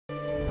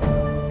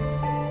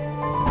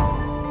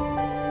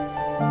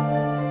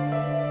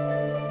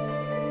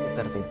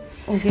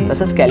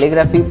तसंच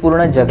कॅलिग्राफी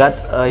पूर्ण जगात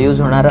यूज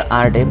होणारं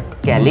आर्ट आहे.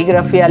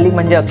 कॅलिग्राफी आली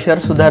म्हणजे अक्षर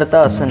सुधारतं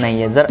असं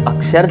नाही आहे. जर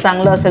अक्षर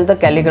चांगलं असेल तर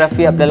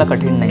कॅलिग्राफी आपल्याला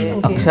कठीण नाही आहे.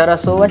 अक्षर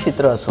असो वा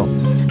चित्र असो,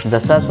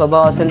 जसा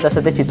स्वभाव असेल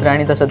तसं ते चित्र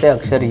आणि तसं ते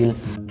अक्षर येईल.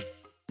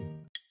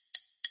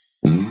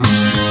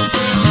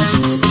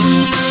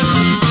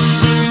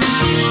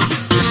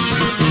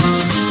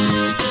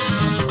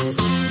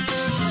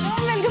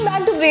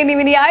 Brainy,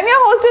 Winny. I'm your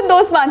host and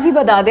host Mansi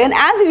Bhadade, and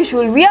as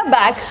usual we are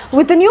back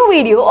with a new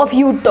video of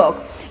Youth Talk.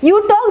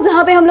 Youth Talk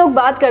जहाँ पे हम लोग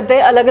बात करते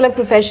हैं अलग अलग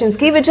professions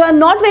की which are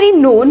not very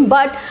known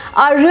but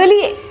are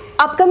really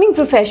upcoming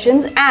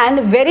professions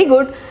and very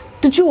good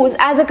to choose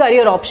as a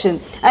career option.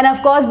 And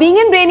of course, being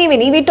in Brainy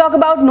Winny, we talk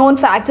about known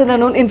facts and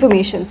unknown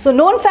information. So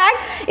known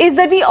fact is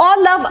that we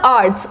all love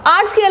arts.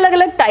 Arts के अलग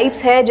अलग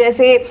types है,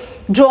 जैसे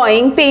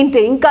drawing,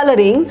 painting,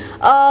 colouring,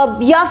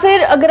 या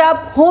फिर अगर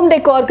आप home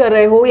decor कर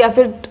रहे हो या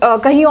फिर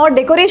कहीं और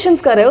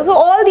डेकोरेशंस कर रहे हो, so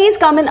all these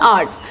come in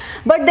arts.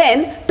 But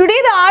then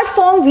today the art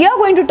form we R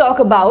going to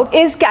talk about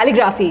is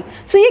calligraphy.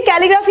 So ये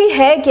कैलीग्राफी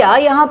है क्या,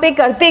 यहाँ पे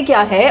करते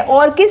क्या है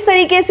और किस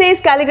तरीके से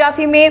इस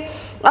कैलीग्राफी में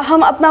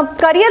हम अपना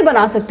करियर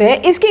बना सकते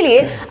हैं, इसके लिए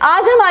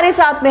आज हमारे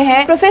साथ में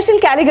है professional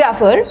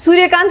calligrapher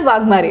Suryakant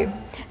Waghmare.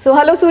 So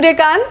hello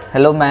Suryakant.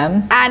 Hello ma'am.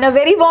 And a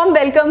very warm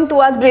welcome तू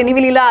आज ब्रेनी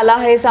विनीला आला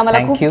आहेस. आम्हाला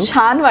खूप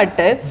छान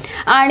वाटतंय.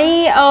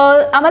 आणि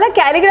आम्हाला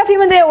कॅलिग्राफी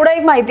म्हणजे एवढं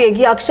एक माहिती आहे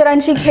की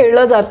अक्षरांशी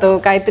खेळलं जातं,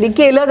 काहीतरी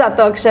केलं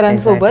जातं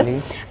अक्षरांसोबत.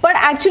 पण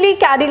ऍक्च्युली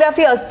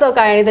कॅलिग्राफी असतं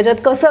काय आणि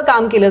त्याच्यात कसं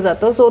काम केलं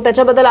जातं, सो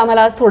त्याच्याबद्दल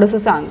आम्हाला आज थोडंसं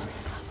सांग.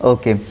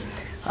 ओके.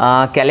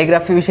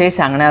 कॅलिग्राफीविषयी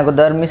सांगण्या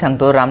अगोदर मी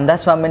सांगतो,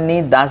 रामदास स्वामींनी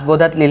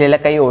दासबोधात लिहिलेल्या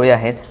काही ओळी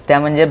आहेत. त्या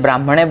म्हणजे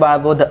ब्राह्मणे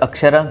बाळबोध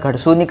अक्षर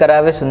घडसूनी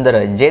करावे सुंदर,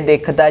 जे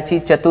देखताची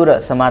चतुर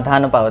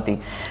समाधान पावती.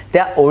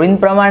 त्या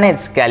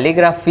ओळींप्रमाणेच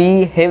कॅलिग्राफी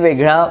हे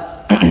वेगळ्या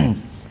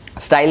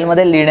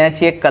स्टाईलमध्ये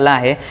लिहिण्याची एक कला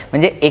आहे.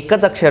 म्हणजे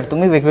एकच अक्षर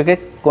तुम्ही वेगवेगळे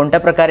कोणत्या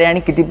प्रकारे आणि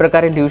किती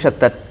प्रकारे लिहू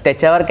शकतात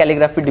त्याच्यावर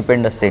कॅलिग्राफी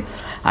डिपेंड असते.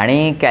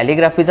 आणि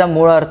कॅलिग्राफीचा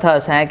मूळ अर्थ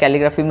असा आहे,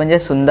 कॅलिग्राफी म्हणजे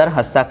सुंदर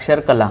हस्ताक्षर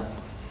कला,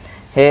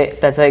 हे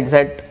त्याचं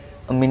एक्झॅक्ट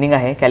मीनिंग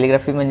आहे.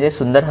 कॅलिग्राफी म्हणजे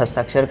सुंदर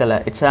हस्ताक्षर कला.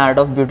 It's a art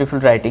of beautiful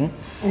writing.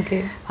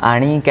 Okay.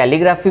 आणि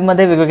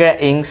कॅलिग्राफीमध्ये वेगवेगळ्या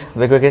इंक्स,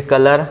 वेगवेगळे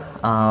कलर,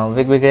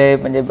 वेगवेगळे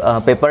म्हणजे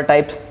पेपर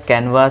टाईप्स,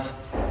 कॅनव्हास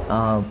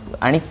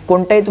आणि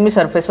कोणत्याही तुम्ही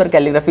सरफेसवर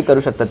कॅलिग्राफी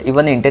करू शकतात.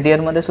 इवन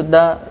इंटेरियरमध्ये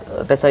सुद्धा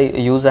त्याचा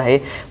यूज आहे.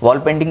 वॉल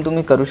पेंटिंग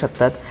तुम्ही करू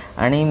शकतात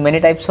आणि मेनी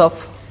टाईप्स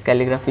ऑफ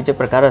कॅलिग्राफीचे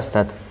प्रकार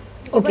असतात.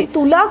 ओके.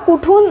 तुला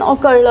कुठून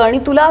कळलं आणि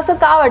तुला असं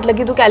का वाटलं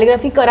की तू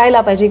कॅलिग्राफी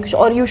करायला पाहिजे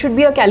और यू शुड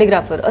बी अ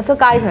कॅलिग्राफर, असं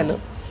काय झालं?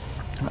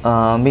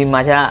 मी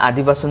माझ्या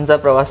आधीपासूनचा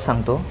प्रवास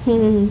सांगतो.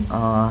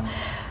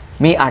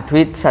 मी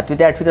 7वी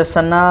ते 8वीत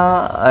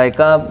असताना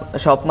एका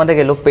शॉपमध्ये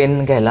गेलो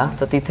पेन घ्यायला.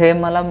 तर तिथे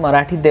मला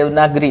मराठी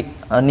देवनागरी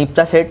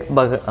नीपचा सेट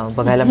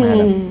बघायला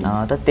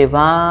मिळाला. तर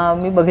तेव्हा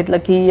मी बघितलं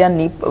की या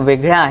नीप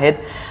वेगळ्या आहेत.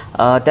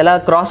 त्याला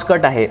क्रॉस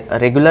कट आहे,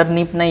 रेग्युलर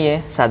नीप नाही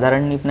आहे,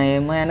 साधारण नीप नाही आहे.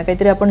 मग यानं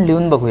काहीतरी आपण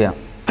लिहून बघूया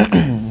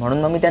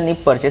म्हणून मग मी त्या नीप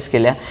परचेस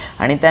केल्या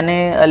आणि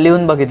त्याने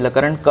लिहून बघितलं.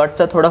 कारण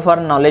कटचं थोडंफार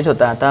नॉलेज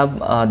होतं.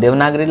 आता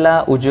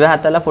देवनागरीला उजव्या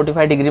हाताला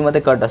 45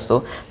 डिग्रीमध्ये कट असतो,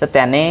 तर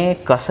त्याने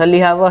कसं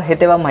लिहावं हे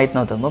तेव्हा माहीत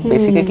नव्हतं. मग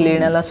बेसिक एक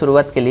लिहिण्याला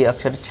सुरुवात केली,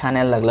 अक्षर छान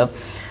यायला लागलं.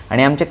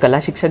 आणि आमचे कला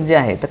शिक्षक जे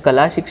आहे, तर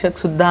कला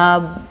शिक्षकसुद्धा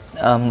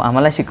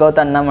आम्हाला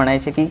शिकवताना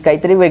म्हणायचे की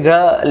काहीतरी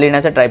वेगळं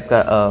लिहिण्याचं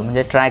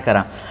ट्राय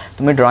करा.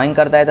 तुम्ही ड्रॉइंग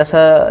करताय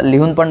तसं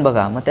लिहून पण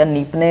बघा. मग त्या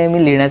नीपने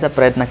मी लिहिण्याचा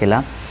प्रयत्न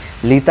केला.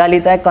 लिहिता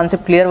लिहिता एक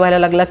कॉन्सेप्ट क्लिअर व्हायला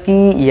लागला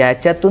की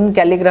याच्यातून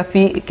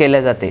कॅलिग्राफी केल्या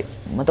जाते.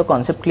 मग तो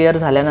कॉन्सेप्ट क्लिअर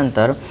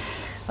झाल्यानंतर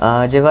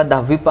जेव्हा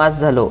 10वी पास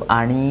झालो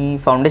आणि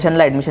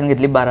फाउंडेशनला ॲडमिशन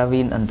घेतली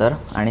 12वी नंतर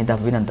आणि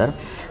 10वी नंतर,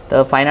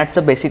 तर फाईन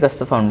आर्टचं बेसिक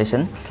असतं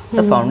फाउंडेशन.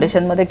 तर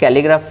फाउंडेशनमध्ये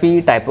कॅलिग्राफी,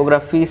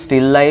 टायपोग्राफी,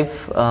 स्टील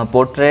लाईफ,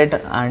 पोर्ट्रेट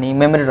आणि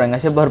मेमरी ड्रॉइंग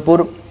असे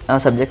भरपूर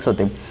सब्जेक्ट्स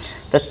होते.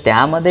 तर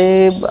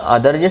त्यामध्ये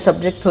अदर जे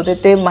सब्जेक्ट होते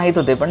ते माहीत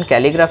होते, पण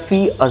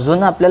कॅलिग्राफी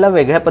अजून आपल्याला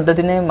वेगळ्या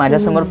पद्धतीने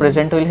माझ्यासमोर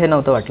प्रेझेंट होईल हे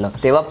नव्हतं वाटलं.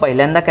 तेव्हा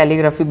पहिल्यांदा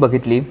कॅलिग्राफी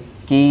बघितली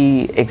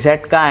की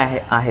एक्झॅक्ट काय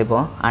आहे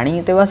बुवा.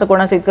 आणि तेव्हा असं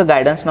कोणाचं इतकं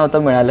गायडन्स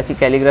नव्हतं मिळालं की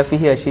कॅलिग्राफी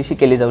ही अशी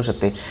केली जाऊ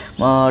शकते.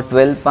 मग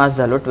 12th पास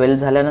झालो. 12th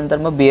झाल्यानंतर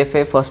मग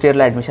BFA फर्स्ट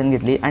इयरला ॲडमिशन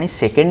घेतली. आणि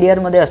सेकंड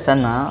इयरमध्ये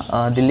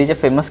असताना दिल्लीचे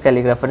फेमस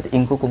कॅलिग्राफर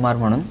इंकू कुमार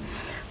म्हणून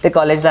ते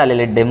कॉलेजला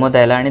आलेले डेमो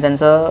द्यायला आणि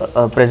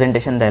त्यांचं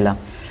प्रेझेंटेशन द्यायला.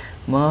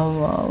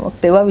 मग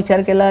तेव्हा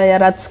विचार केला,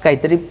 यार आज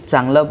काहीतरी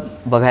चांगलं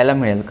बघायला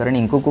मिळेल. कारण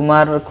इंकू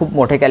कुमार खूप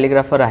मोठे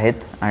कॅलिग्राफर आहेत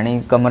आणि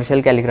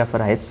कमर्शियल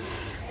कॅलिग्राफर आहेत.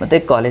 मग ते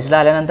कॉलेजला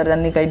आल्यानंतर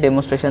त्यांनी काही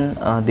डेमॉन्स्ट्रेशन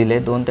दिले.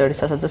 2 ते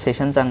 2.5 तासाचं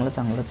सेशन,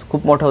 चांगलंच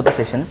खूप मोठं होतं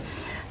सेशन.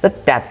 तर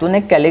त्यातून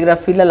एक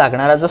कॅलिग्राफीला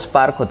लागणारा जो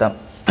स्पार्क होता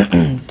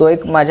तो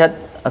एक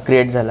माझ्यात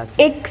क्रिएट झाला.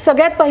 एक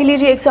सगळ्यात पहिली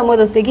जी एक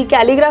समज असते की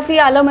कॅलिग्राफी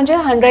आलं म्हणजे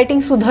हँडरायटिंग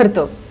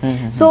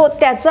सुधारतं. सो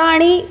त्याचा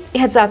आणि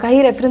ह्याचा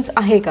काही रेफरन्स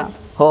आहे का?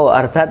 हो,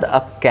 अर्थात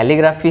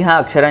कॅलिग्राफी हा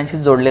अक्षरांशी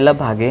जोडलेला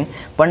भाग आहे.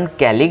 पण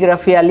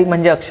कॅलिग्राफी आली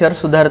म्हणजे अक्षर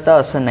सुधारतं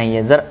असं नाही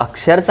आहे. जर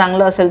अक्षर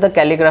चांगलं असेल तर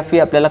कॅलिग्राफी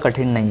आपल्याला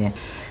कठीण नाही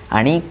आहे.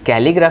 आणि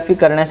कॅलिग्राफी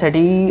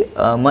करण्यासाठी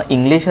मग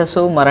इंग्लिश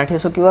असो, मराठी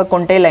असो किंवा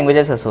कोणत्याही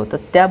लँग्वेजेस असो, तर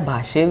त्या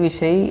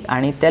भाषेविषयी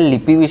आणि त्या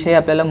लिपीविषयी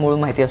आपल्याला मूळ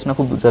माहिती असणं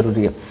खूप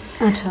जरुरी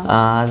आहे.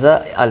 अच्छा. जर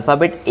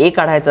अल्फाबेट A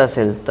काढायचा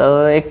असेल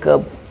तर एक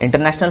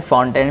इंटरनॅशनल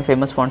फॉन्ट आहे आणि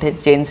फेमस फॉन्ट हे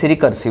चेन सिरी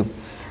कर्सिव्ह.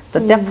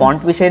 तर त्या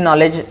फॉन्टविषयी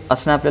नॉलेज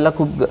असणं आपल्याला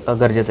खूप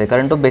गरजेचं आहे,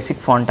 कारण तो बेसिक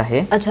फॉन्ट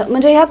आहे. अच्छा,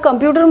 म्हणजे ह्या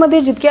कम्प्युटरमध्ये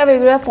जितक्या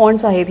वेगवेगळ्या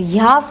फॉन्ट्स आहेत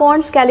ह्या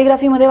फॉन्ट्स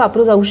कॅलिग्राफीमध्ये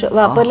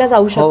वापरल्या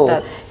जाऊ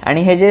शकतात.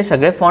 आणि हे जे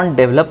सगळे फॉन्ट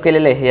डेव्हलप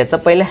केलेले आहे याचं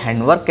पहिले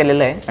हँडवर्क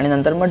केलेलं आहे आणि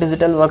नंतर मग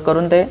डिजिटल वर्क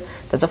करून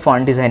त्याचं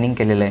फॉन्ट डिझायनिंग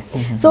केलेलं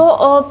आहे. सो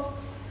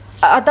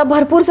आता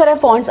भरपूर साऱ्या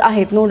फॉन्ट्स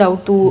आहेत, नो डाऊट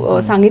तू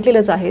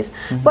सांगितलेलंच आहेस,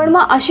 पण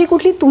मग अशी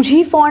कुठली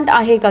तुझी फॉन्ट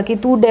आहे का की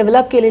तू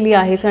डेव्हलप केलेली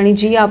आहेस आणि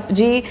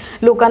जी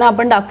लोकांना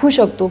आपण दाखवू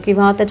शकतो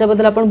किंवा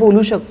त्याच्याबद्दल आपण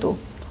बोलू शकतो?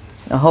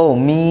 हो,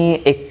 मी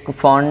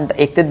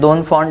 1 ते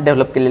 2 फॉन्ट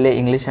डेव्हलप केलेले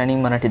इंग्लिश आणि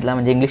मराठीतला,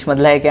 म्हणजे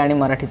इंग्लिशमधला एक आहे आणि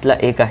मराठीतला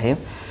एक आहे.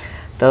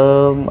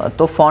 तर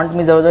तो फॉन्ट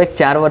मी जवळजवळ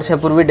 4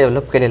 वर्षापूर्वी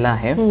डेव्हलप केलेला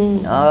आहे.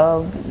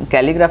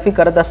 कॅलिग्राफी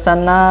करत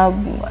असताना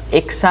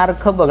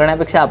एकसारखं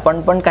बघण्यापेक्षा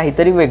आपण पण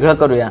काहीतरी वेगळं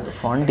करूया.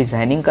 फॉन्ट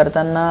डिझायनिंग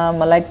करताना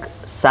मला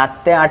 7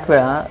 ते 8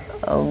 वेळा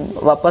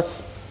वापस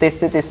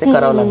तेच ते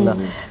करावं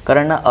लागलं,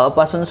 कारण अ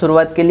पासून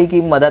सुरुवात केली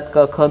की मधात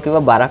क ख किंवा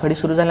बाराखडी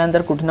सुरू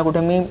झाल्यानंतर कुठे ना कुठे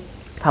मी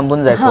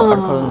थांबून जायचो,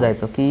 अडखळून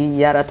जायचो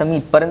की यार आता मी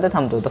इथपर्यंत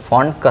थांबतो, तर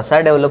फॉन्ट कसा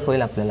डेव्हलप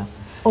होईल आपल्याला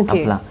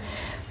आपला.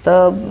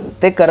 तर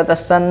ते करत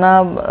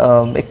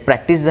असताना एक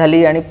प्रॅक्टिस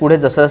झाली आणि पुढे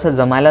जसं जसं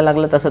जमायला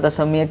लागलं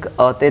तसं मी एक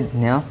अ ते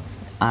ज्ञ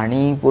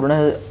आणि पूर्ण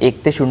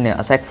 1 ते 0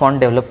 असा एक फॉन्ट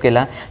डेव्हलप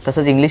केला.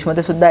 तसंच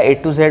इंग्लिशमध्ये सुद्धा A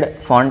to Z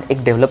फॉन्ट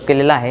एक डेव्हलप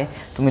केलेला आहे,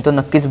 तुम्ही तो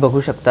नक्कीच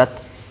बघू शकतात.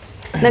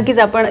 नक्कीच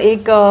आपण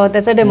एक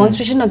त्याचं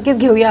डेमॉन्स्ट्रेशन नक्कीच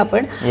घेऊया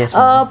आपण.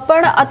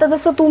 पण आता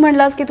जसं तू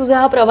म्हणलास की तुझा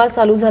हा प्रवास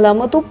चालू झाला,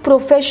 मग तू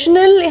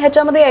प्रोफेशनल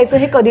ह्याच्यामध्ये यायचं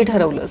हे कधी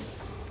ठरवलंस?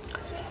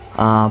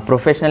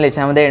 प्रोफेशनल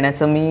याच्यामध्ये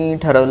येण्याचं मी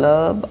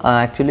ठरवलं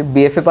ॲक्च्युली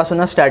BFA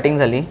पासूनच स्टार्टिंग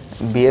झाली.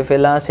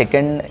 BFAला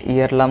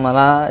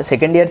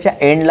सेकंड इयरच्या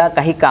एंडला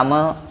काही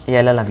कामं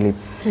यायला लागली.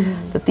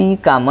 तर ती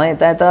कामं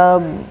येता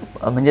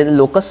म्हणजे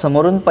लोक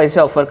समोरून पैसे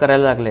ऑफर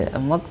करायला लागले.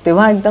 मग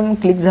तेव्हा एकदम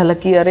क्लिक झालं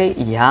की अरे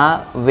ह्या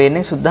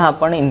वेने सुद्धा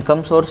आपण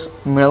इन्कम सोर्स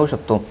मिळवू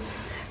शकतो.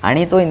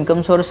 आणि तो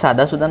इन्कम सोर्स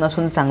साधासुद्धा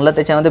नसून चांगलं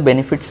त्याच्यामध्ये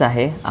बेनिफिट्स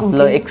आहे.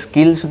 आपलं एक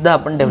स्किलसुद्धा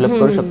आपण डेव्हलप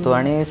करू शकतो.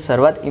 आणि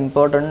सर्वात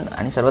इम्पॉर्टंट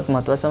आणि सर्वात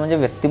महत्त्वाचं म्हणजे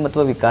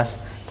व्यक्तिमत्व विकास.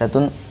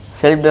 त्यातून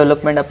सेल्फ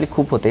डेव्हलपमेंट आपली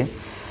खूप होते.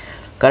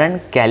 कारण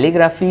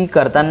कॅलिग्राफी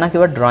करताना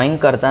किंवा ड्रॉइंग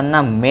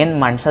करताना मेन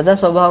माणसाचा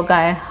स्वभाव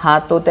काय हा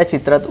तो त्या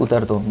चित्रात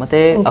उतरतो. मग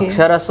ते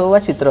अक्षर असो वा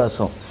चित्र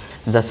असो,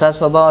 जसा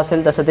स्वभाव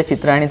असेल तसं ते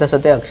चित्र आणि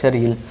तसं ते अक्षर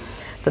येईल.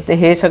 तर ते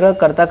हे सगळं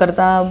करता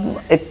करता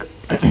एक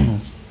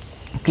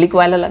क्लिक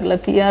व्हायला लागलं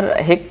की यार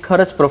हे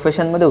खरंच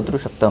प्रोफेशनमध्ये उतरू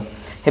शकतं,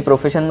 हे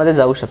प्रोफेशनमध्ये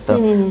जाऊ शकतं.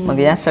 मग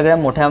या सगळ्या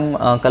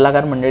मोठ्या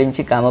कलाकार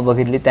मंडळींची कामं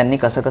बघितली, त्यांनी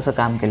कसं कसं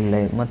काम केलेलं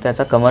आहे, मग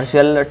त्याचा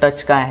कमर्शियल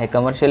टच काय आहे,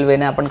 कमर्शियल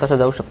वेने आपण कसं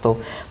जाऊ शकतो,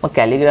 मग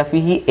कॅलिग्राफी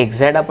ही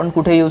एक्झॅक्ट आपण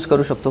कुठे यूज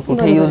करू शकतो,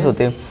 कुठे यूज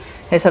होते,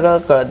 हे सगळं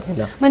कळत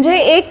गेलं. म्हणजे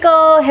एक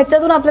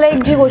ह्याच्यातून आपल्याला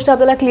एक जी गोष्ट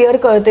आपल्याला क्लिअर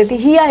कळते ती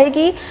ही आहे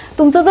की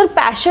तुमचं जर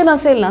पॅशन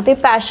असेल ना, ते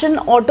पॅशन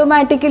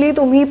ऑटोमॅटिकली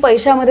तुम्ही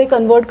पैशामध्ये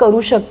कन्वर्ट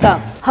करू शकता.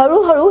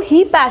 हळूहळू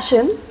ही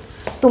पॅशन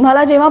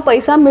तुम्हाला जेव्हा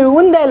पैसा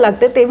मिळवून द्यायला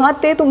लागते तेव्हा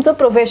ते तुमचं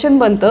प्रोफेशन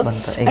बनतं.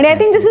 आणि I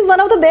think this is one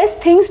of the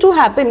best things to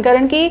happen.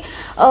 कारण की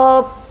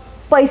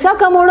पैसा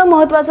कमवणं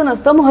महत्त्वाचं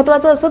नसतं,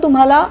 महत्त्वाचं असतं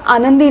तुम्हाला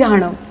आनंदी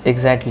राहणं.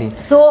 एक्झॅक्टली.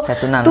 सो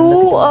तू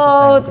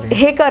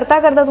हे करता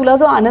करता तुला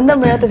जो आनंद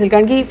मिळत असेल,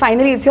 कारण की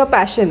फायनली इट्स युअर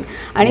पॅशन,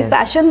 आणि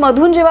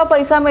पॅशनमधून जेव्हा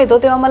पैसा मिळतो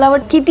तेव्हा मला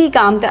वाटतं किती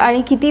काम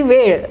आणि किती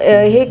वेळ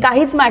हे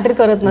काहीच मॅटर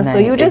करत नसतं.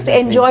 You just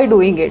enjoy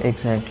doing it.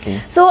 Exactly.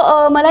 So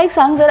मला एक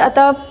सांग, जर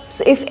आता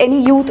if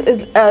any youth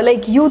is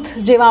like youth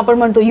जेव्हा आपण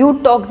म्हणतो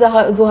यूथ टॉक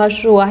जो हा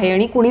शो आहे,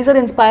 आणि कुणी जर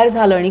इन्स्पायर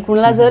झालं आणि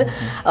कुणाला जर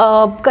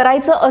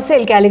करायचं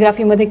असेल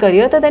कॅलिग्राफीमध्ये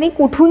करिअर, तर त्यांनी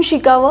कुठून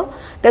शिकावं,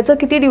 त्याचं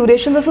किती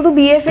ड्युरेशन, जसं तू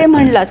BFA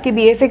म्हणलास की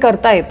BFA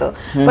करता येतं,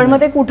 पण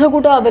मग ते कुठं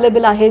कुठं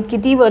अवेलेबल आहेत,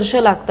 किती वर्ष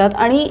लागतात,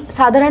 आणि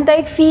साधारणतः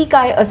एक फी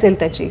काय असेल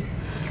त्याची?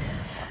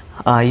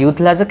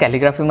 यूथला जर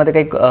कॅलिग्राफीमध्ये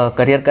काही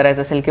करिअर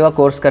करायचं असेल किंवा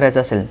कोर्स करायचा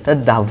असेल तर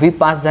 10वी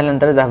पास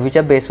झाल्यानंतर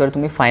 10वीच्या बेसवर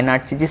तुम्ही फाईन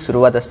आर्टची जी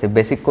सुरुवात असते,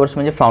 बेसिक कोर्स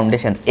म्हणजे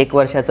फाउंडेशन 1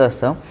 वर्षाचं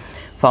असतं.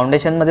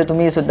 फाउंडेशनमध्ये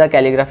तुम्ही सुद्धा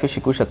कॅलिग्राफी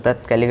शिकू शकतात,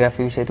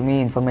 कॅलिग्राफीविषयी तुम्ही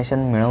इन्फॉर्मेशन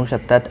मिळवू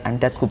शकतात आणि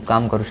त्यात खूप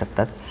काम करू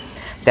शकतात.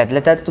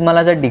 त्यातल्या त्यात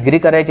तुम्हाला जर डिग्री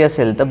करायची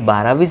असेल तर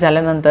 12वी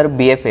झाल्यानंतर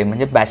BFA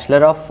म्हणजे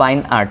bachelor of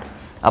fine art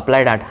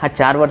applied art हा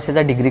 4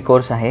 वर्षाचा डिग्री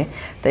कोर्स आहे.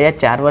 तर या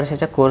 4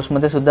 वर्षाच्या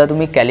कोर्समध्ये सुद्धा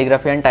तुम्ही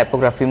कॅलिग्राफी आणि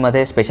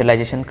टायपोग्राफीमध्ये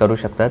स्पेशलायझेशन करू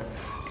शकतात.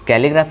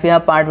 कॅलिग्राफी हा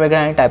पार्ट वेगळा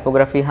आणि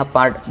टायपोग्राफी हा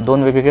पार्ट,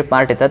 2 वेगवेगळे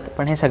पार्ट येतात,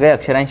 पण हे सगळे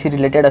अक्षरांशी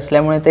रिलेटेड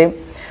असल्यामुळे ते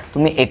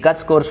तुम्ही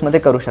एकाच कोर्समध्ये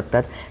करू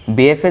शकतात.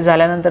 BFA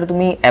झाल्यानंतर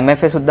तुम्ही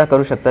MFA सुद्धा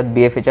करू शकतात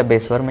BFAच्या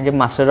बेसवर, म्हणजे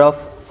मास्टर ऑफ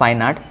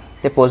फाईन आर्ट,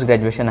 ते पोस्ट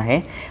ग्रॅज्युएशन आहे.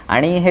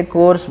 आणि हे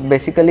कोर्स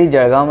बेसिकली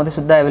जळगावमध्ये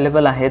सुद्धा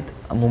अवेलेबल आहेत,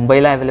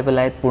 मुंबईला अवेलेबल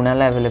आहेत,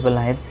 पुण्याला अवेलेबल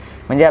आहेत,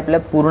 म्हणजे आपल्या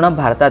पूर्ण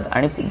भारतात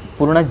आणि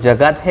पूर्ण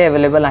जगात हे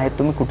अवेलेबल आहेत,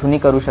 तुम्ही कुठूनही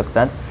करू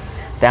शकतात.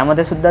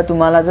 त्यामध्ये सुद्धा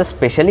तुम्हाला जर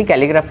स्पेशली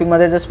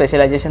कॅलिग्राफीमध्ये जर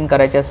स्पेशलायझेशन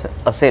करायचे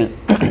असेल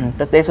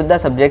तर ते सुद्धा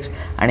सब्जेक्ट्स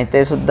आणि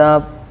ते सुद्धा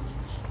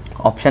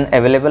ऑप्शन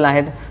अवेलेबल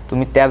आहेत,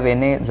 तुम्ही त्या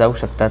वेने जाऊ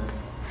शकतात.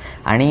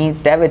 आणि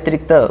त्या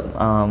व्यतिरिक्त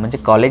म्हणजे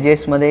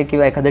कॉलेजेसमध्ये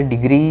किंवा एखादं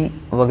डिग्री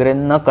वगैरे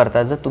न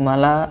करता जर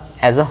तुम्हाला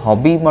ॲज अ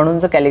हॉबी म्हणून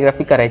जर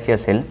कॅलिग्राफी करायची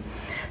असेल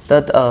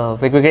तर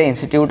वेगवेगळे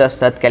इन्स्टिट्यूट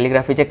असतात,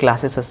 कॅलिग्राफीचे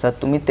क्लासेस असतात,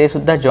 तुम्ही ते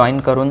सुद्धा जॉईन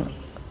करून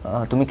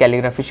तुम्ही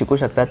कॅलिग्राफी शिकू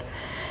शकतात.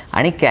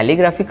 आणि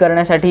कॅलिग्राफी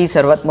करण्यासाठी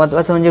सर्वात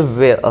महत्त्वाचं म्हणजे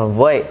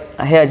वय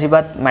हे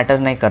अजिबात मॅटर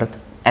नाही करत.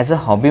 ॲज अ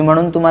हॉबी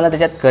म्हणून तुम्हाला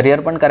त्याच्यात करिअर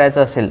पण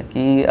करायचं असेल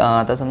की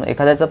आता समजा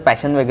एखाद्याचं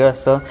पॅशन वेगळं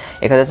असतं,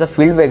 एखाद्याचं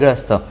फील्ड वेगळं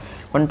असतं,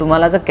 पण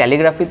तुम्हाला जर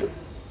कॅलिग्राफीत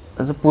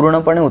जर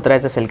पूर्णपणे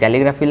उतरायचं असेल,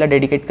 कॅलिग्राफीला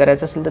डेडिकेट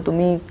करायचं असेल, तर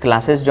तुम्ही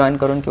क्लासेस जॉईन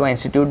करून किंवा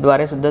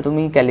इन्स्टिट्यूटद्वारे सुद्धा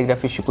तुम्ही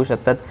कॅलिग्राफी शिकू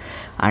शकतात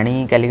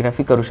आणि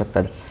कॅलिग्राफी करू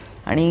शकतात.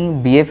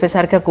 आणि BFA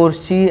सारख्या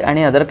कोर्सची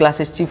आणि अदर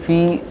क्लासेसची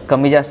फी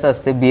कमी जास्त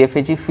असते.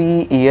 BFAची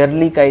फी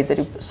इयरली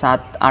काहीतरी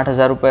 7-8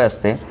 हजार रुपये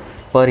असते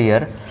पर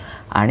इयर.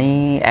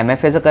 आणि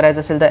MFA जर करायचं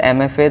असेल तर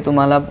MFA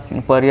तुम्हाला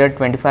पर इयर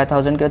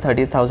 25,000 किंवा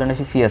 30,000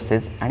 अशी फी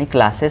असतेच. आणि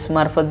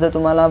क्लासेसमार्फत जर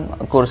तुम्हाला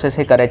कोर्सेस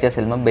हे करायचे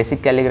असेल, मग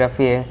बेसिक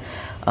कॅलिग्राफी आहे,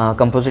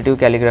 कंपोजिटिव्ह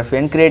कॅलिग्राफी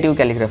आणि क्रिएटिव्ह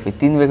कॅलिग्राफी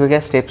 3 वेगवेगळ्या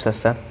स्टेप्स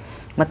असतात.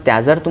 मग त्या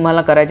जर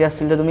तुम्हाला करायच्या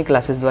असतील तर तुम्ही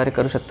क्लासेसद्वारे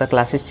करू शकता.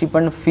 क्लासेसची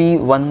पण फी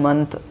 1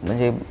 मंथ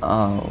म्हणजे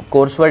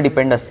कोर्सवर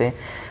डिपेंड असते.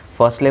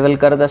 फर्स्ट लेवल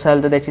करत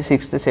असाल तर त्याची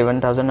 6,000 ते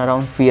 7,000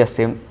 अराउंड फी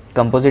असते.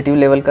 कंपोजिटिव्ह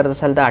लेवल करत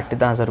असाल तर 8,000 ते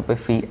 10,000 रुपये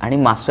फी. आणि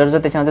मास्टर जर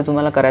त्याच्यामध्ये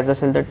तुम्हाला करायचं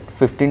असेल तर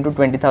 15,000 to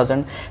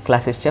 20,000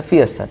 क्लासेसच्या फी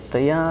असतात. तर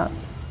या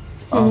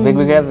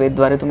वेगवेगळ्या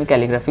वेद्वारे तुम्ही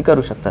कॅलिग्राफी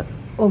करू शकतात.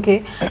 ओके.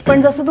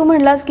 पण जसं तू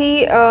म्हणलास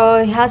की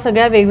ह्या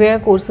सगळ्या वेगवेगळ्या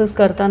कोर्सेस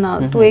करताना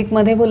तू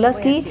मध्ये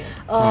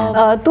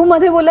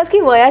बोललास की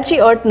वयाची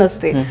अट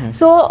नसते.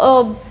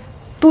 सो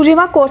तू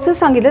जेव्हा कोर्सेस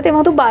सांगितले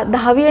तेव्हा तू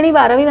 10वी आणि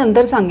 12वी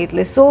नंतर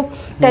सांगितले. सो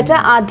त्याच्या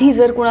आधी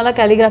जर कुणाला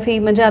कॅलिग्राफी,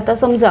 म्हणजे आता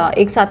समजा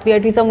एक 7वी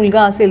 8वीचा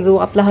मुलगा असेल जो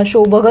आपला हा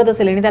शो बघत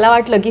असेल आणि त्याला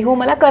वाटलं की हो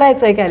मला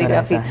करायचं आहे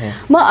कॅलिग्राफी,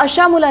 मग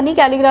अशा मुलांनी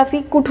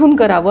कॅलिग्राफी कुठून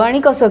करावं आणि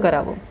कसं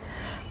करावं?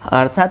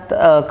 अर्थात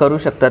करू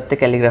शकतात ते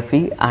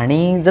कॅलिग्राफी.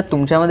 आणि जर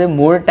तुमच्यामध्ये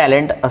मूळ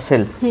टॅलेंट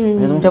असेल,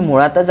 म्हणजे तुमच्या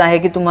मुळातच आहे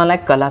की तुम्हाला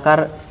एक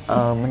कलाकार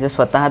म्हणजे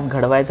स्वतःत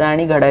घडवायचं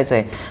आणि घडायचं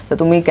आहे, तर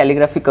तुम्ही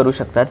कॅलिग्राफी करू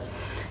शकतात.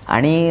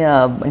 आणि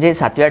म्हणजे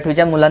 7वी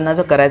 8वीच्या मुलांना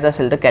जर करायचं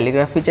असेल तर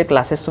कॅलिग्राफीचे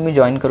क्लासेस तुम्ही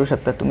जॉईन करू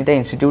शकतात. तुम्ही त्या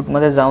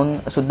इन्स्टिट्यूटमध्ये जाऊन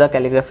सुद्धा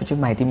कॅलिग्राफीची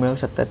माहिती मिळवू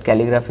शकतात.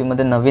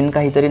 कॅलिग्राफीमध्ये नवीन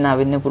काहीतरी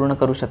नाविन्यपूर्ण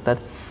करू शकतात.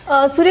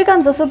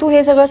 सूर्यकांत, जसं तू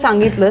हे सगळं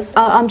सांगितलंस,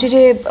 आमचे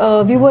जे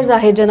व्ह्युअर्स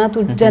आहेत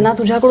ज्यांना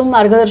तुझ्याकडून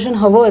मार्गदर्शन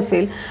हवं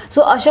असेल,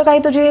 सो अशा काही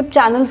तुझे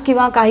चॅनल्स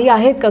किंवा काही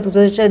आहेत का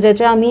तुझं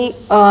ज्याच्या आम्ही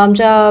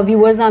आमच्या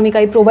व्ह्युअर्सना आम्ही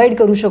काही प्रोव्हाइड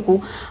करू शकू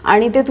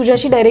आणि ते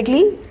तुझ्याशी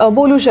डायरेक्टली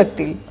बोलू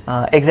शकतील?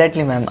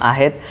 एक्झॅक्टली मॅम,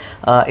 आहेत.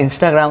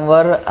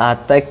 इंस्टाग्रामवर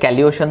आता एक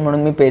कॅलिओशन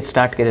म्हणून मी पेज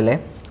स्टार्ट केलेलं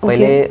आहे.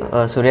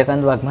 पहिले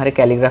सूर्यकांत वाघमारे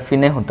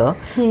कॅलिग्राफीने होतं,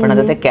 पण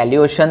आता ते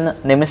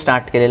कॅलिओशनने मी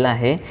स्टार्ट केलेलं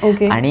आहे.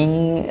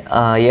 आणि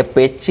या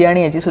पेजची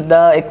आणि याची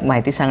सुद्धा एक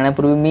माहिती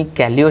सांगण्यापूर्वी मी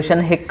कॅलिओशन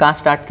हे का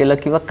स्टार्ट केलं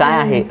किंवा काय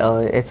आहे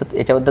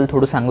याच्याबद्दल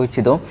थोडं सांगू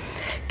इच्छितो.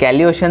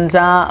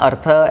 कॅलिओशनचा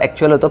अर्थ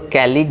ॲक्च्युअल होतो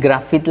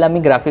कॅलिग्राफीतला मी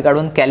ग्राफी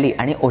काढून कॅली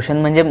आणि ओशन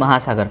म्हणजे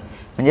महासागर,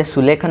 म्हणजे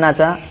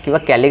सुलेखनाचा किंवा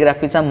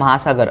कॅलिग्राफीचा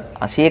महासागर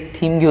अशी एक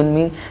थीम घेऊन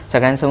मी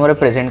सगळ्यांसमोर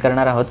प्रेझेंट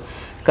करणार आहोत.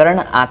 कारण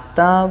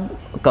आता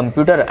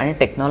कम्प्युटर आणि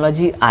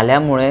टेक्नॉलॉजी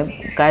आल्यामुळे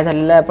काय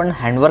झालेलं आहे, आपण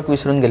हँडवर्क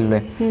विसरून गेलेलो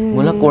आहे.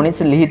 मुलं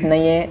कोणीच लिहित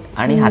नाही आहे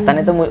आणि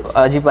हाताने तर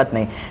अजिबात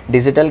नाही.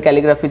 डिजिटल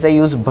कॅलिग्राफीचा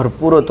यूज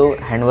भरपूर होतो,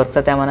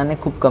 हँडवर्कचा त्या मानाने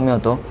खूप कमी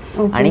होतो.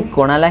 आणि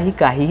कोणालाही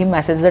काहीही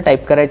मेसेज जर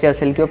टाईप करायचे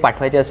असेल किंवा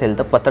पाठवायचे असेल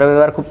तर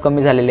पत्रव्यवहार खूप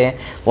कमी झालेले आहे.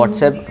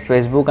 व्हॉट्सॲप,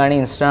 फेसबुक आणि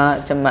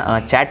इन्स्टाच्या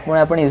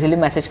चॅटमुळे आपण इझिली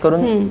मेसेज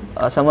करून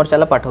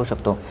समोरच्याला पाठवू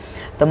शकतो.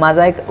 तर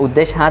माझा एक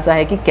उद्देश हाच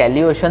आहे की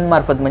कॅलिओशन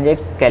मार्फत म्हणजे एक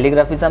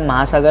कॅलिग्राफीचा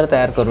महासागर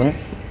तयार करून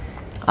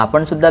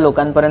आपण सुद्धा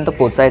लोकांपर्यंत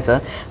पोचायचं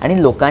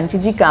आणि लोकांची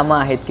जी कामं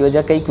आहेत किंवा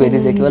ज्या काही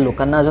क्वेरीज आहे किंवा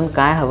लोकांना अजून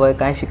काय हवं आहे,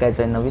 काय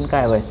शिकायचं आहे, नवीन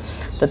काय हवं आहे,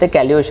 तर ते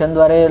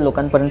कॅलिओशनद्वारे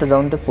लोकांपर्यंत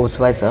जाऊन ते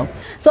पोचवायचं.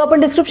 सो आपण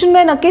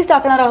डिस्क्रिप्शनमध्ये नक्कीच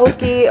टाकणार आहोत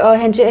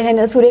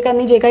की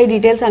सूर्यकांतनी जे काही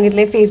डिटेल्स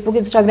सांगितले, फेसबुक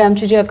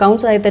इंस्टाग्रामचे जे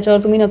अकाउंट्स आहेत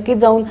त्याच्यावर तुम्ही नक्कीच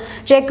जाऊन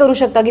चेक करू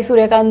शकता की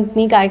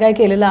सूर्यकांतनी काय काय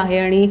केलेलं आहे.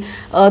 आणि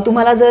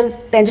तुम्हाला जर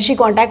त्यांच्याशी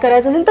कॉन्टॅक्ट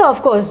करायचं असेल तर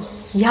ऑफकोर्स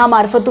ह्या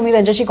मार्फत तुम्ही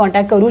त्यांच्याशी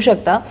कॉन्टॅक्ट करू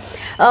शकता.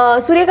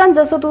 सूर्यकांत,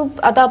 जसं तू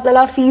आता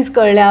आपल्याला फीज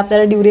कळल्या,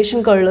 आपल्याला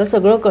ड्युरेशन कळलं,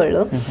 सगळं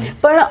कळलं,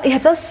 पण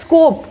ह्याचा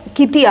स्कोप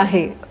किती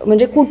आहे,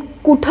 म्हणजे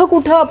कुठं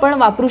कुठं आपण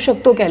वापरू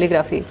शकतो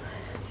कॅलिग्राफी?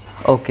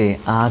 ओके,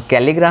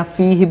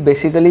 कॅलिग्राफी ही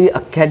बेसिकली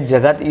अख्ख्या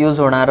जगात यूज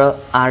होणारं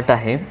आर्ट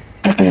आहे.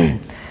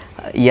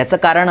 याचं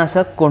कारण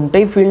असं,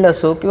 कोणतंही फील्ड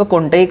असो किंवा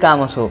कोणतंही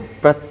काम असो,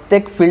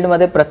 प्रत्येक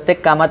फील्डमध्ये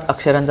प्रत्येक कामात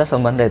अक्षरांचा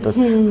संबंध येतो.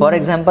 फॉर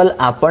एक्झाम्पल,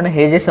 आपण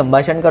हे जे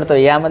संभाषण करतो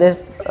यामध्ये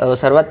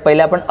सर्वात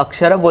पहिले आपण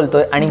अक्षरं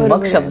बोलतोय आणि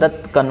मग शब्दात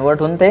कन्वर्ट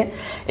होऊन ते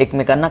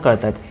एकमेकांना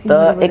कळतात.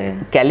 तर एक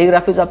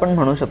कॅलिग्राफीच आपण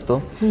म्हणू शकतो,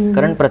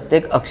 कारण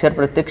प्रत्येक अक्षर,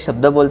 प्रत्येक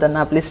शब्द बोलताना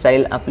आपली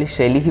स्टाईल, आपली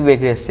शैली ही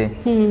वेगळी असते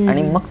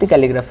आणि मग ती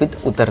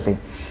कॅलिग्राफीत उतरते.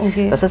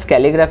 तसंच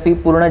कॅलिग्राफी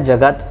पूर्ण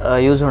जगात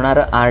यूज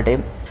होणारं आर्ट आहे.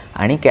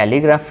 आणि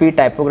कॅलिग्राफी,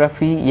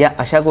 टायपोग्राफी या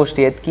अशा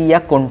गोष्टी आहेत की या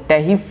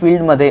कोणत्याही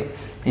फील्डमध्ये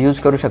यूज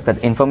करू शकतात.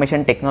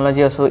 इन्फॉर्मेशन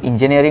टेक्नॉलॉजी असो,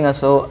 इंजिनिअरिंग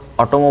असो,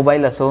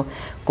 ऑटोमोबाईल असो,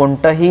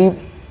 कोणतंही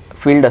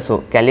फील्ड असो,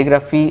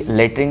 कॅलिग्राफी,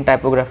 लेटरिंग,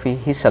 टायपोग्राफी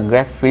ही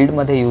सगळ्या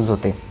फील्डमध्ये यूज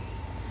होते.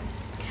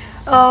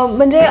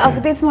 म्हणजे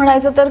अगदीच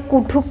म्हणायचं तर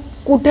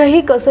कुठेही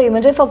कसंही,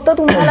 म्हणजे फक्त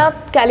तुम्हाला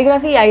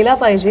कॅलिग्राफी यायला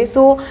पाहिजे.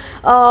 So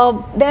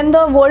then the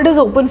world is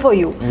open for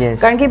you.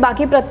 कारण की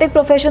बाकी प्रत्येक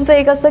प्रोफेशनचं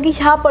एक असतं की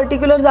ह्या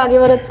पर्टिक्युलर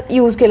जागेवरच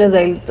यूज केलं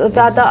जाईल. तर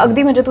आता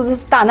अगदी म्हणजे तुझं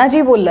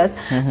तानाजी बोललास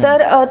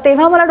तर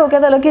तेव्हा मला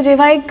डोक्यात आलं की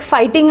जेव्हा एक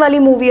फायटिंगवाली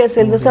मूवी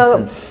असेल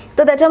जसं,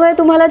 तर त्याच्यामध्ये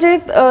तुम्हाला जे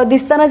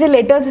दिसताना जे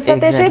लेटर्स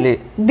दिसतात ते असे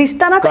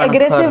दिसतानाच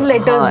अग्रेसिव्ह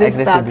लेटर्स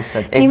दिसतात.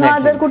 किंवा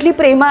जर कुठली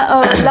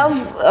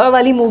लव्ह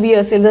वाली मूवी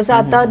असेल जसं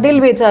आता दिल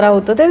बेचारा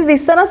होतं, ते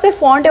दिसतानाच ते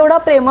फॉन्ट एवढा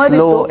प्रेमळ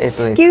दिसतो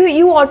की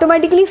you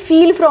automatically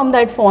feel from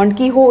that font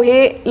की हो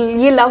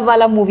ये लव्ह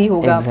वाला मूवी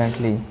होगा.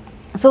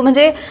 सो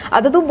म्हणजे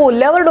आता तू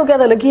बोलल्यावर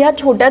डोक्यात आलं की ह्या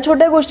छोट्या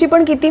छोट्या गोष्टी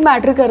पण किती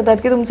मॅटर करतात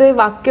की तुमचे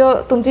वाक्य,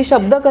 तुमचे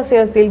शब्द कसे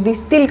असतील,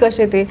 दिसतील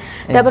कसे ते,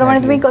 त्याप्रमाणे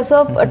तुम्ही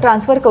कसं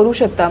ट्रान्सफर करू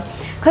शकता.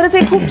 खरंच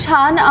एक खूप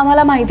छान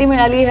आम्हाला माहिती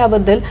मिळाली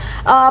ह्याबद्दल.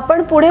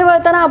 आपण पुढे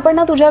वळताना आपण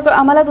ना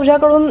आम्हाला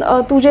तुझ्याकडून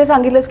तू जे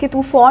सांगितलंस की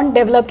तू फॉन्ट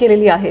डेव्हलप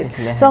केलेली आहेस,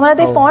 सो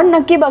आम्हाला ते फॉन्ट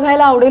नक्की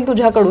बघायला आवडेल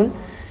तुझ्याकडून.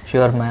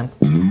 Sure ma'am.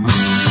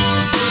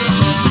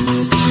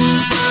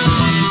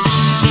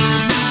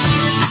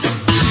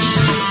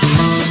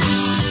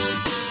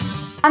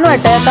 छान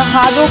वाटतंय. आता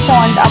हा जो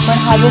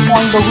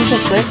फॉन्ट बघू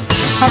शकतोय,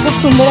 हा खूप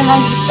सुंदर,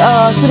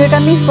 हा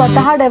सूर्यकांतनी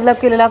स्वतः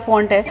डेव्हलप केलेला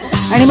फॉन्ट आहे.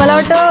 आणि मला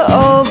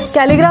वाटतं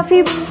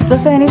कॅलिग्राफी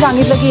जसं ह्यांनी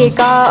सांगितलं की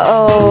एका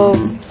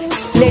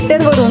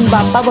लेटरवरून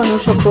बाप्पा बनवू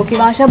शकतो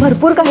किंवा अशा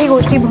भरपूर काही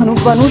गोष्टी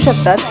बनवू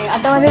शकतात.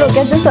 आता माझ्या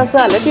डोक्यात जसं असं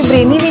आलं की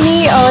ब्रेनी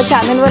विनी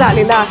चॅनलवर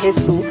आलेला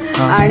आहेस तू,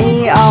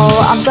 आणि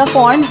आमचा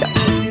फॉन्ट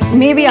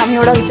मे बी आम्ही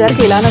एवढा विचार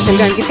केला नसेल,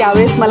 कारण की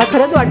त्यावेळेस मला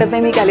खरंच वाटत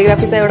नाही मी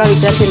कॅलिग्राफीचा एवढा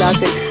विचार केला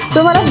असेल.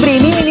 सो मला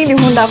ब्रेनी विनी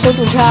लिहून दाखव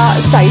तुझ्या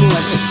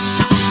स्टाईलमध्ये.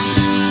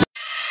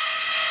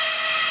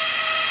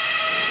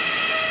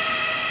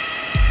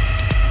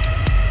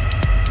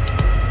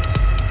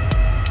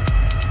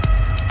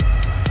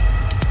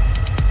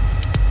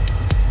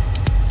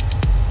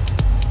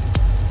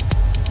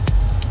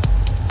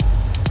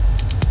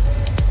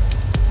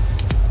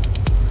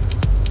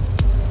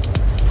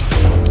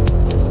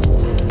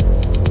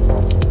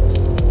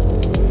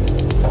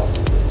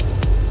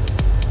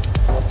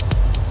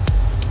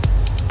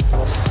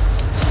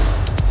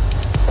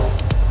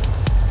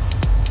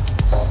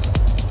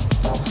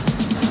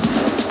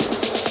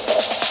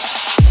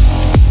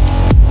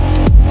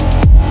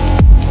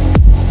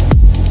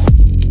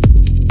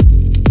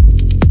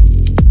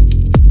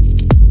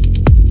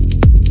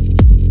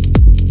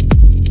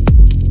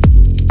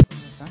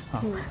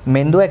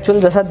 मेंदू ॲक्च्युअल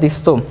जसा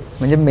दिसतो,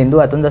 म्हणजे मेंदू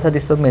आतून जसा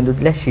दिसतो,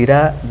 मेंदूतल्या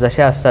शिरा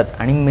जशा असतात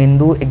आणि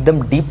मेंदू एकदम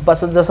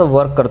डीपपासून जसं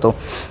वर्क करतो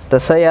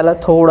तसं याला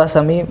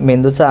थोडासा मी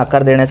मेंदूचा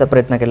आकार देण्याचा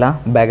प्रयत्न केला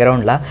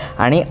बॅकग्राऊंडला.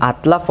 आणि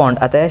आतला फॉन्ट,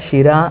 आता या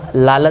शिरा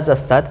लालच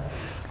असतात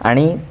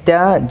आणि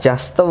त्या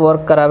जास्त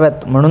वर्क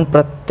कराव्यात म्हणून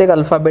प्रत्येक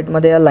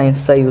अल्फाबेटमध्ये या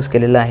लाईन्सचा यूज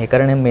केलेला आहे.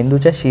 कारण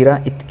मेंदूच्या शिरा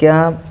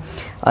इतक्या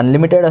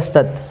अनलिमिटेड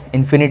असतात,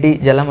 इन्फिनिटी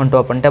ज्याला म्हणतो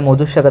आपण, त्या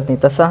मोजूच शकत नाही.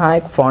 तसा हा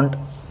एक फॉन्ट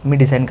मी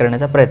डिझाईन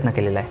करण्याचा प्रयत्न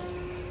केलेला आहे.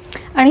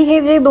 आणि हे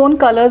जे दोन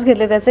कलर्स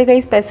घेतले त्याचे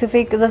काही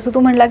स्पेसिफिक, जसं तू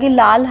म्हणला की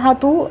लाल हा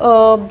तू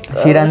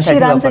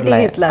शिरांसाठी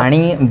घेतला,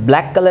 आणि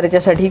ब्लॅक कलर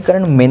याच्यासाठी,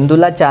 कारण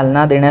मेंदूला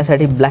चालना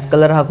देण्यासाठी ब्लॅक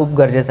कलर हा खूप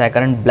गरजेचा आहे.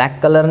 कारण ब्लॅक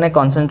कलरने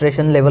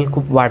कॉन्सन्ट्रेशन लेवल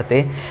खूप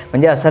वाढते.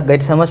 म्हणजे असा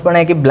गैरसमज पण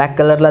आहे की ब्लॅक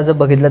कलरला जर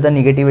बघितलं तर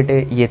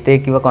निगेटिव्हिटी येते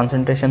किंवा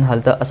कॉन्सन्ट्रेशन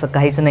हलतं, असं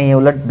काहीच नाही आहे.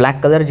 उलट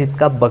ब्लॅक कलर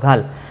जितका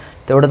बघाल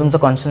तेवढं तुमचं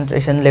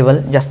कॉन्सन्ट्रेशन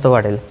लेवल जास्त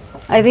वाढेल.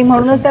 आय थिंक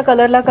म्हणूनच त्या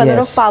कलरला कलर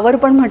ऑफ पॉवर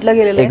पण म्हटलं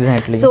गेलेलं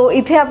आहे. सो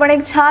इथे आपण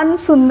एक छान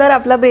सुंदर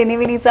आपला ब्रेनी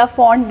विनीचा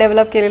फॉन्ट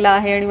डेव्हलप केलेला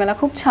आहे आणि मला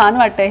खूप छान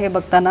वाटतंय हे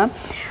बघताना.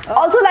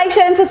 Also like,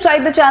 share and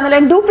subscribe the channel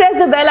and do press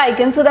the bell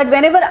icon so that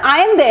whenever I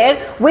am there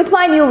with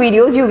my new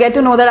videos, you get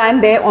to know that I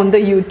am there on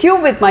the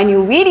YouTube with my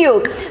new video.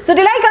 So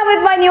till I come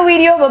with my new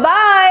video, bye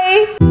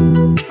bye.